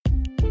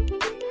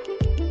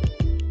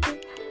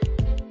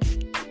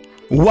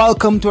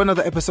Welcome to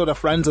another episode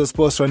of Ranzo's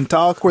Post Run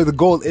Talk, where the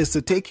goal is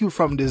to take you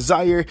from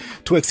desire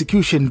to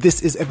execution.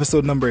 This is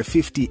episode number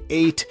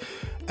 58,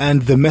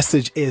 and the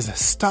message is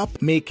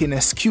stop making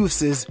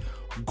excuses,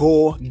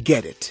 go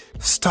get it.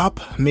 Stop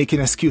making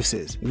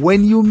excuses.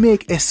 When you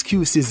make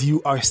excuses,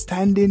 you are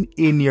standing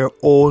in your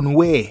own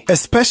way,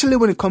 especially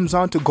when it comes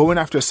on to going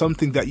after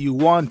something that you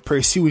want,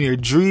 pursuing your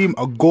dream,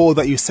 a goal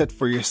that you set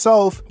for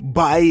yourself.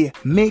 By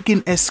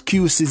making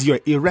excuses, you're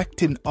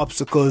erecting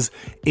obstacles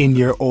in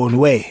your own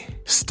way.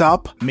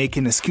 Stop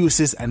making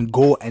excuses and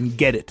go and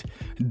get it.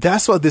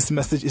 That's what this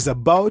message is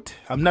about.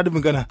 I'm not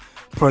even gonna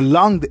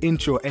prolong the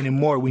intro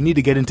anymore. We need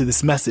to get into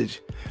this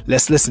message.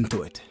 Let's listen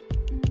to it.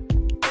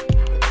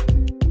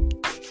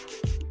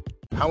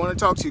 I want to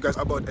talk to you guys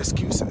about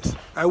excuses.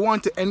 I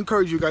want to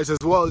encourage you guys as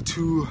well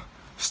to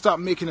stop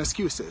making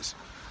excuses.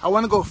 I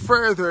want to go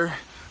further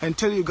and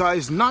tell you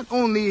guys, not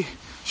only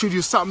should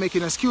you stop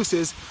making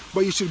excuses,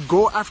 but you should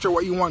go after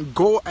what you want.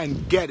 Go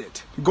and get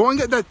it. Go and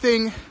get that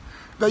thing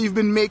that you've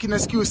been making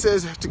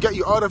excuses to get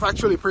you out of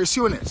actually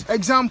pursuing it.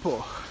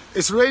 Example,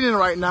 it's raining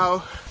right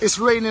now. It's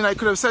raining. I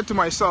could have said to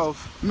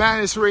myself,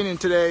 man, it's raining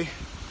today.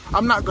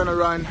 I'm not going to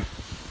run.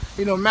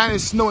 Man,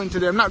 it's snowing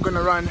today. I'm not going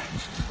to run.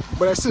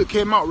 But I still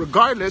came out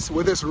regardless,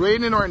 whether it's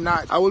raining or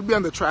not. I will be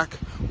on the track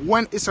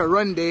when it's a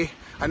run day,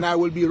 and I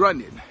will be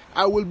running.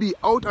 I will be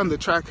out on the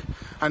track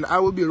and I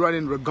will be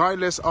running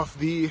regardless of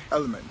the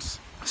elements.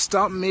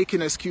 Stop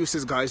making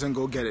excuses, guys, and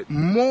go get it.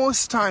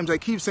 Most times, I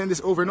keep saying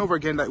this over and over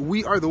again, that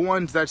we are the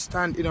ones that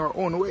stand in our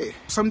own way.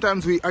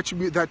 Sometimes we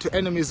attribute that to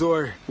enemies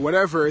or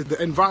whatever, the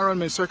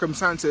environment,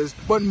 circumstances.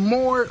 But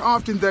more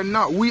often than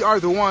not, we are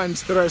the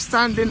ones that are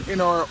standing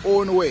in our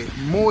own way.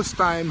 Most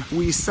time,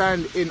 we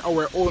stand in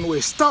our own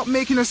way. Stop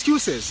making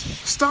excuses.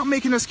 Stop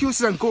making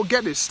excuses and go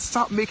get it.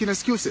 Stop making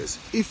excuses.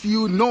 If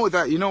you know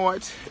that,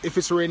 if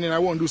it's raining, I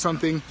won't do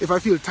something. If I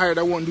feel tired,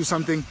 I won't do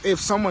something. If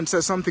someone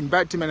says something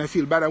bad to me and I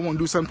feel bad, I won't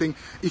do something.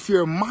 If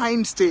your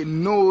mind state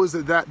knows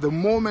that the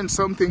moment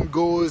something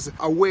goes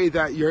a way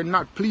that you're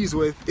not pleased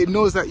with, it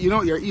knows that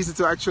you're easy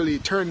to actually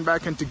turn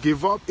back and to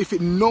give up. If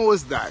it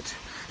knows that,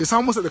 it's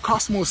almost like the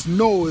cosmos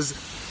knows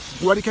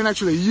what it can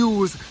actually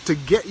use to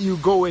get you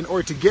going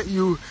or to get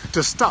you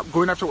to stop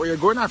going after what you're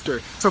going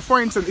after. So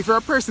for instance, if you're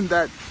a person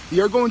that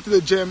you're going to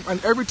the gym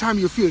and every time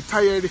you feel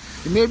tired,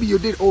 maybe you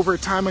did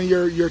overtime and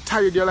you're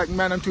tired, you're like,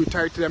 man, I'm too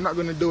tired today, I'm not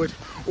going to do it.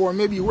 Or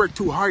maybe you worked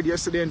too hard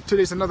yesterday and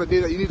today's another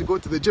day that you need to go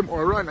to the gym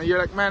or run, and you're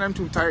like, man, I'm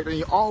too tired, and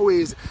you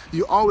always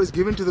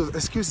give in to those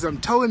excuses. I'm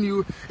telling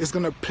you, it's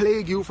going to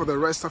plague you for the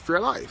rest of your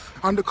life.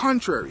 On the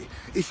contrary,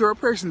 if you're a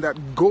person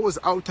that goes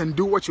out and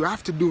do what you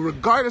have to do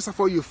regardless of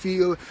how you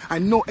feel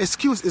and no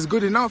excuse is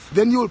good enough,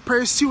 then you'll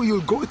pursue,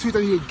 you'll go to it,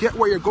 and you'll get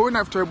what you're going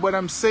after. But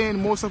I'm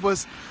saying most of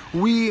us,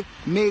 we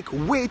make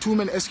way too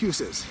many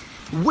excuses.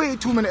 Way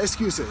too many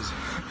excuses.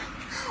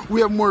 We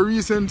have more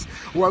reasons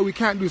why we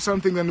can't do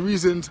something than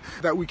reasons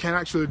that we can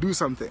actually do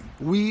something.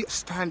 We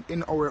stand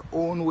in our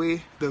own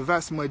way the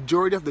vast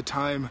majority of the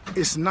time.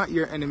 It's not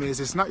your enemies,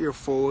 it's not your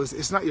foes,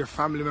 it's not your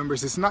family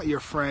members, it's not your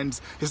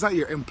friends, it's not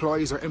your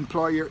employees or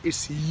employer,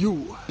 it's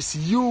you. It's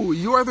you.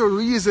 You are the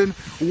reason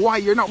why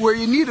you're not where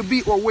you need to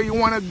be or where you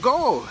want to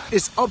go.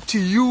 It's up to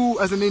you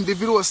as an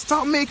individual.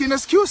 Stop making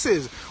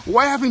excuses.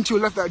 Why haven't you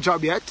left that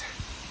job yet?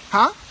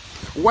 Huh?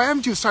 Why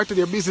haven't you started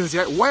your business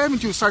yet? Why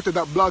haven't you started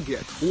that blog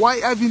yet?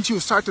 Why haven't you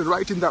started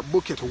writing that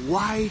book yet?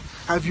 Why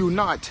have you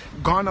not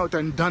gone out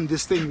and done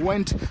this thing,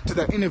 went to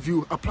that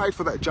interview, applied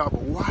for that job?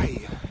 Why?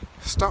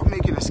 Stop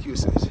making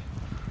excuses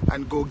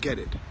and go get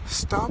it.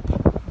 Stop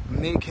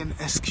making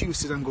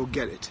excuses and go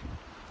get it.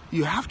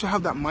 You have to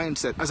have that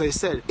mindset. As I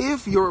said,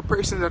 if you're a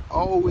person that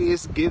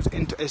always gives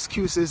into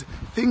excuses,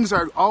 things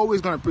are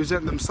always going to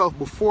present themselves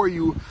before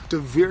you to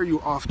veer you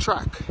off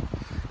track.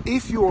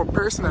 If you're a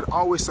person that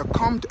always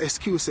succumbs to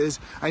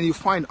excuses and you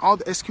find all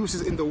the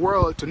excuses in the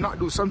world to not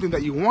do something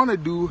that you want to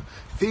do,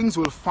 things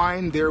will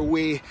find their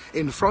way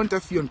in front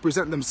of you and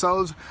present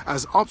themselves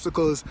as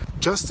obstacles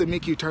just to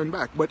make you turn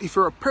back. But if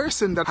you're a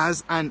person that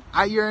has an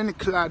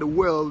ironclad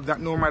will that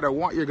no matter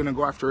what you're going to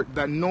go after it,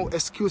 that no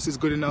excuse is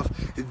good enough,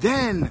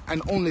 then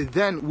and only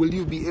then will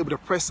you be able to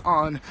press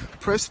on,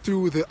 press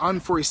through the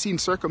unforeseen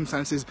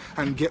circumstances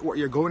and get what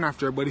you're going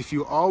after. But if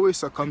you always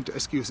succumb to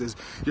excuses,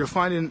 you're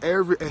finding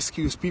every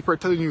excuse. People are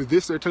telling you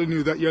this, they're telling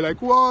you that. You're like,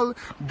 well,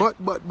 but.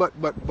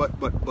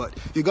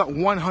 You got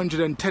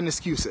 110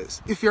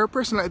 excuses. If you're a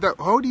person like that,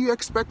 how do you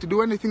expect to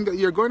do anything that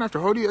you're going after?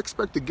 How do you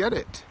expect to get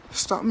it?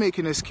 Stop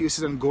making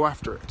excuses and go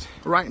after it.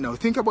 Right now,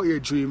 think about your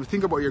dream,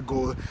 think about your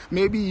goal.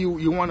 Maybe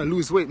you want to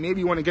lose weight,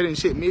 maybe you want to get in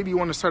shape, maybe you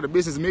want to start a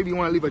business, maybe you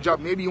want to leave a job,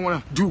 maybe you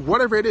want to do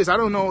whatever it is. I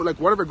don't know, like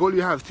whatever goal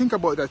you have, think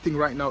about that thing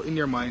right now in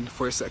your mind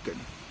for a second.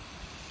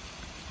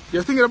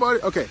 You're thinking about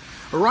it? Okay.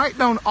 Write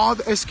down all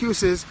the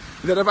excuses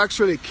that have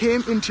actually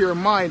came into your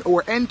mind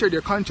or entered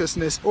your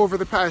consciousness over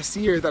the past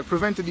year that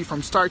prevented you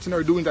from starting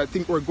or doing that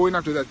thing or going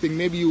after that thing.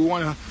 Maybe you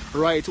want to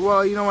write,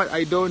 well, you know what,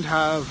 I don't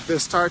have the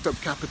startup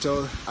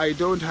capital. I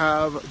don't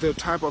have the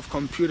type of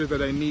computer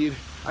that I need.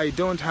 I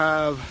don't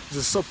have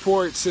the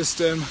support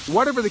system,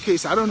 whatever the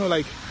case. I don't know,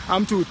 like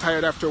I'm too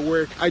tired after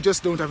work, I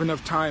just don't have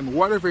enough time,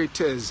 whatever it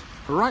is.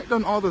 Write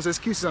down all those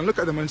excuses and look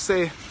at them and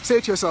say to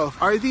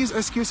yourself, are these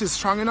excuses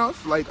strong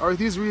enough? Like, are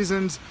these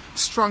reasons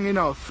strong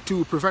enough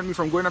to prevent me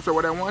from going after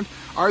what I want?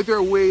 Are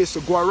there ways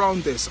to go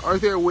around this? Are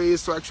there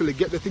ways to actually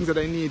get the things that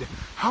I need?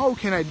 How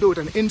can I do it?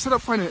 And instead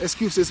of finding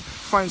excuses,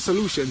 find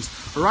solutions.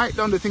 Write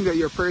down the thing that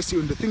you're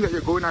pursuing, the thing that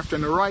you're going after,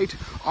 and write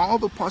all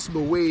the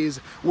possible ways,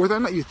 whether or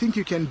not you think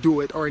you can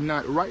do it or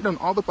not. Write down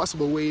all the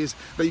possible ways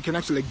that you can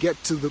actually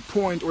get to the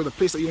point or the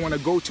place that you want to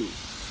go to.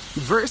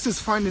 Versus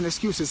finding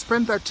excuses,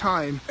 spend that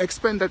time,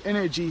 expend that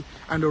energy,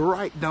 and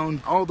write down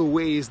all the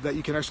ways that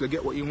you can actually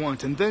get what you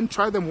want, and then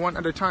try them one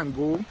at a time.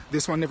 Go,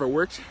 this one never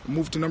worked,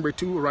 move to number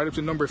 2, right up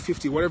to number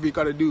 50, whatever you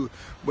gotta do.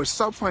 But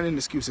stop finding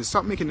excuses,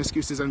 stop making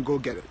excuses, and go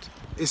get it.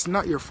 It's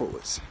not your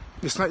faults,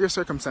 it's not your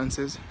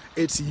circumstances,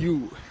 it's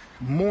you.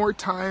 More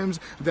times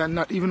than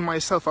not, even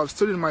myself, I've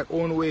stood in my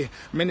own way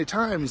many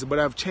times, but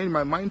I've changed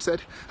my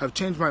mindset.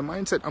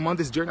 I'm on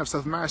this journey of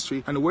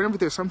self-mastery, and whenever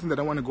there's something that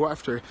I want to go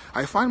after,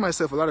 I find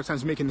myself a lot of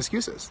times making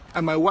excuses.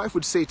 And my wife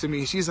would say to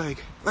me, she's like,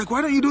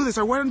 why don't you do this,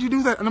 or why don't you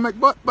do that? And I'm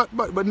like,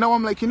 but now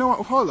I'm like, you know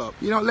what, hold up,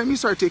 let me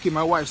start taking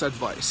my wife's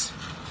advice.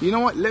 You know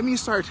what, let me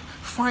start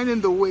finding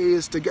the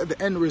ways to get the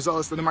end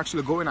results that I'm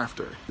actually going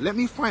after. Let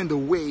me find the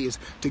ways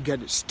to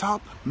get it.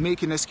 Stop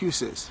making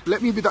excuses.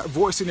 Let me be that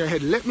voice in your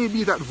head. Let me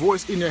be that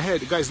voice in your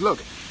head. Guys, look,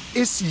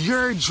 it's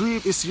your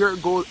dream, it's your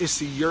goal,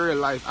 it's your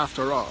life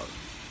after all.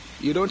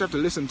 You don't have to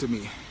listen to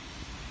me.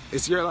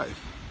 It's your life,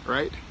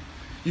 right?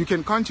 You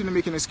can continue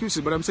making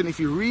excuses, but I'm saying if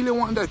you really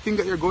want that thing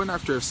that you're going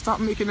after, stop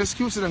making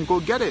excuses and go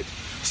get it.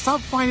 Stop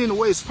finding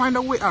ways, find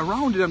a way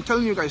around it. I'm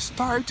telling you guys,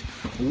 start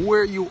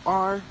where you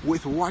are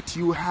with what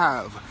you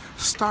have.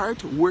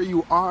 Start where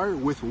you are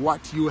with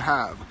what you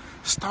have.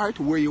 Start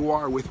where you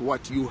are with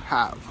what you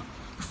have.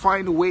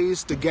 Find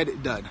ways to get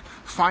it done.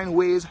 Find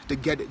ways to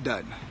get it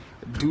done.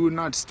 Do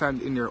not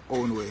stand in your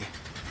own way.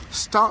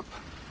 Stop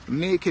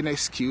making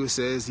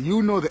excuses.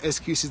 You know the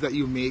excuses that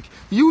you make.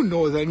 You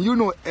know them. You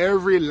know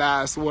every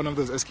last one of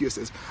those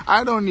excuses.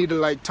 I don't need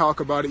to talk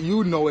about it.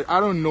 You know it.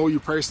 I don't know you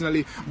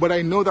personally, but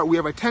I know that we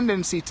have a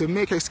tendency to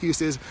make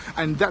excuses,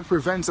 and that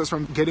prevents us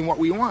from getting what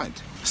we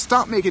want.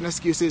 Stop making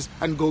excuses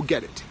and go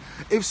get it.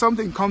 If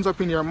something comes up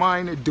in your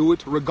mind, do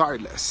it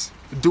regardless.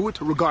 Do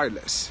it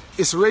regardless.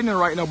 It's raining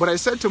right now, but I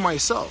said to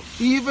myself,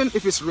 even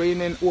if it's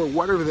raining or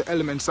whatever the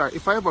elements are,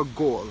 if I have a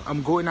goal,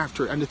 I'm going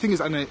after it. And the thing is,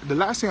 the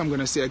last thing I'm going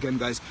to say again,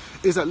 guys,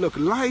 is that look,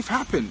 life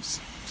happens.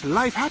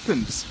 Life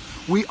happens.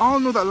 We all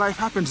know that life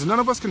happens. None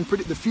of us can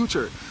predict the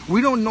future.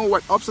 We don't know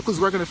what obstacles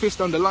we're going to face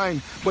down the line.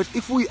 But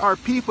if we are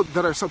people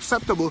that are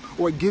susceptible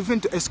or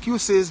given to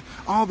excuses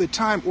all the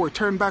time or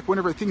turn back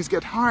whenever things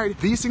get hard,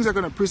 these things are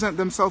going to present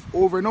themselves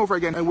over and over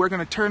again, and we're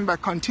going to turn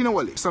back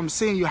continually. So I'm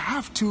saying you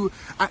have to,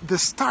 at the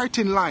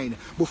starting line,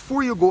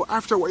 before you go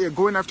after what you're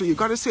going after, you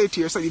got to say to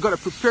yourself, you got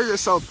to prepare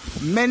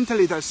yourself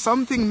mentally that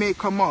something may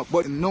come up.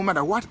 But no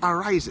matter what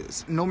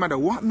arises, no matter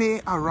what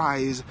may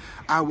arise,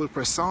 I will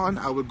press on,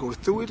 I will go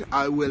through it,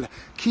 I will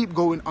keep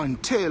going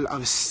until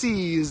I've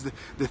seized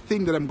the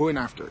thing that I'm going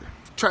after.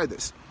 Try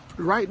this.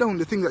 Write down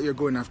the thing that you're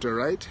going after,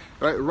 right?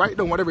 Write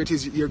down whatever it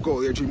is, your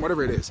goal, your dream,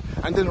 whatever it is.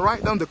 And then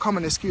write down the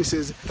common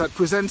excuses that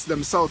presents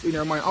themselves in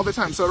your mind all the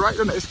time. So write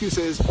down the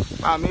excuses,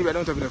 maybe I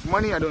don't have enough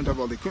money, I don't have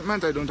all the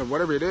equipment, I don't have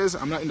whatever it is,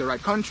 I'm not in the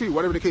right country,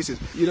 whatever the case is.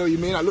 You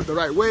may not look the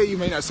right way, you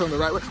may not sound the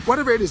right way.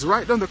 Whatever it is,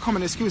 write down the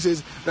common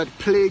excuses that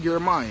plague your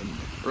mind.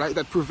 Right,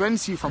 that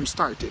prevents you from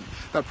starting,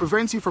 that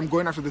prevents you from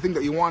going after the thing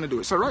that you want to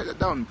do. So write that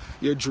down.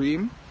 Your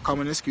dream,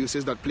 common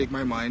excuses that plague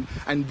my mind,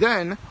 and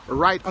then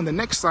write on the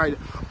next side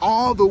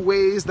all the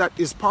ways that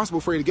is possible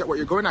for you to get what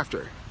you're going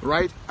after.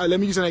 Right? Let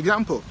me use an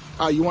example.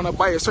 You want to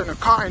buy a certain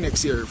car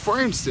next year,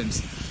 for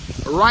instance.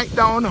 Write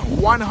down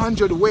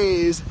 100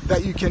 ways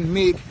that you can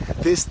make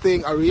this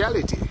thing a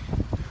reality.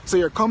 So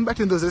you're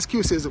combating those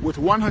excuses with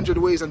 100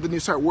 ways, and then you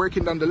start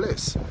working down the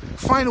list.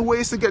 Find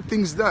ways to get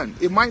things done.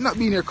 It might not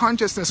be in your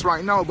consciousness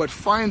right now, but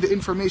find the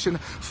information,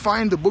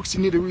 find the books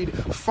you need to read,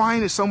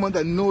 find someone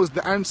that knows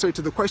the answer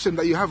to the question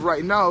that you have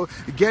right now,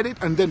 get it,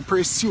 and then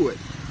pursue it.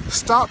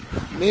 Stop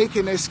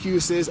making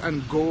excuses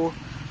and go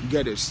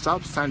get it.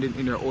 Stop standing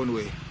in your own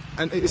way.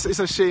 And it's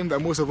a shame that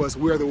most of us,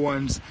 we are the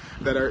ones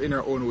that are in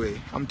our own way.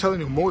 I'm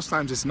telling you, most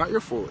times it's not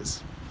your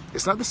fault.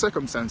 It's not the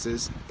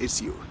circumstances,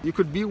 it's you. You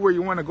could be where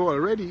you want to go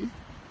already,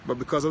 but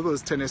because of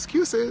those 10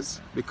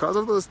 excuses,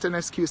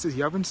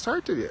 you haven't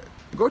started yet.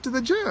 Go to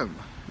the gym.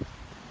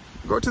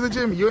 Go to the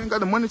gym. You ain't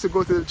got the money to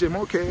go to the gym.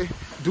 Okay,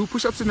 do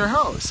push-ups in your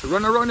house.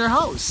 Run around your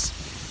house.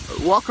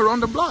 Walk around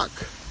the block.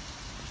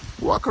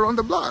 Walk around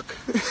the block.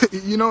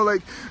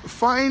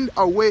 Find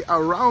a way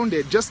around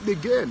it. Just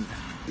begin.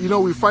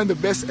 We find the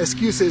best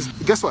excuses.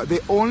 Guess what? They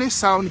only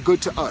sound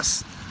good to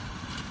us.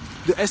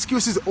 The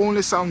excuses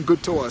only sound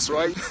good to us,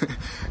 right?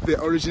 They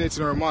originate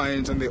in our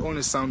minds and they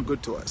only sound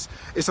good to us.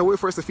 It's a way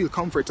for us to feel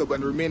comfortable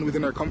and remain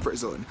within our comfort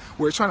zone.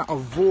 We're trying to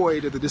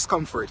avoid the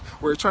discomfort.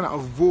 We're trying to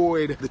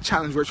avoid the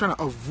challenge. We're trying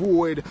to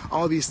avoid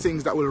all these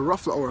things that will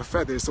ruffle our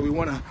feathers. So we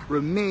want to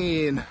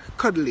remain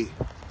cuddly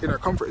in our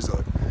comfort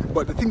zone.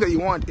 But the thing that you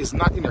want is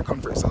not in your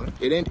comfort zone.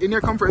 It ain't in your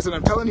comfort zone.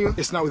 I'm telling you,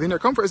 it's not within your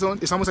comfort zone.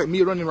 It's almost like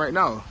me running right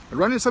now.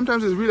 Running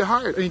sometimes is really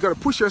hard and you gotta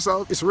push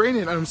yourself. It's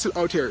raining and I'm still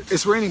out here.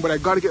 It's raining, but I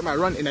gotta get my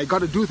run in. I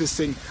gotta do this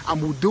thing.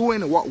 I'm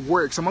doing what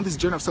works. I'm on this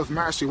journey of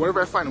self-mastery.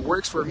 Whatever I find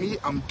works for me,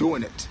 I'm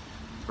doing it.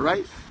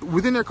 Right?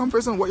 Within your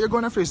comfort zone, what you're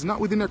going after is not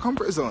within your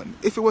comfort zone.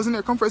 If it was in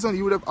your comfort zone,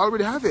 you would have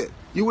already have it.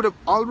 You would have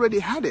already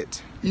had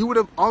it. You would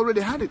have already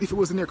had it if it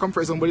was in your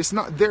comfort zone, but it's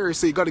not there.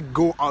 So you got to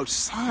go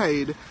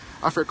outside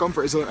of your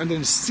comfort zone and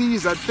then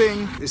seize that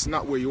thing. It's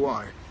not where you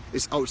are.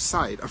 It's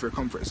outside of your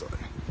comfort zone.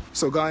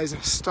 So guys,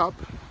 stop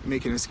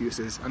making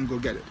excuses and go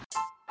get it.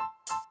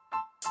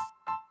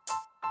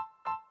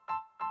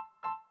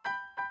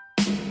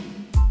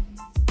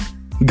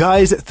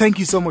 Guys, thank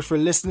you so much for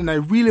listening. I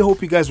really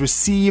hope you guys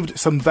received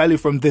some value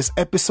from this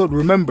episode.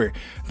 Remember,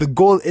 the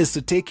goal is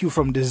to take you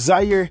from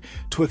desire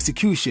to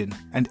execution,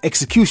 and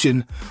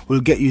execution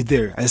will get you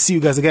there. I'll see you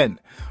guys again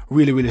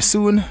really, really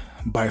soon.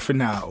 Bye for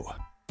now.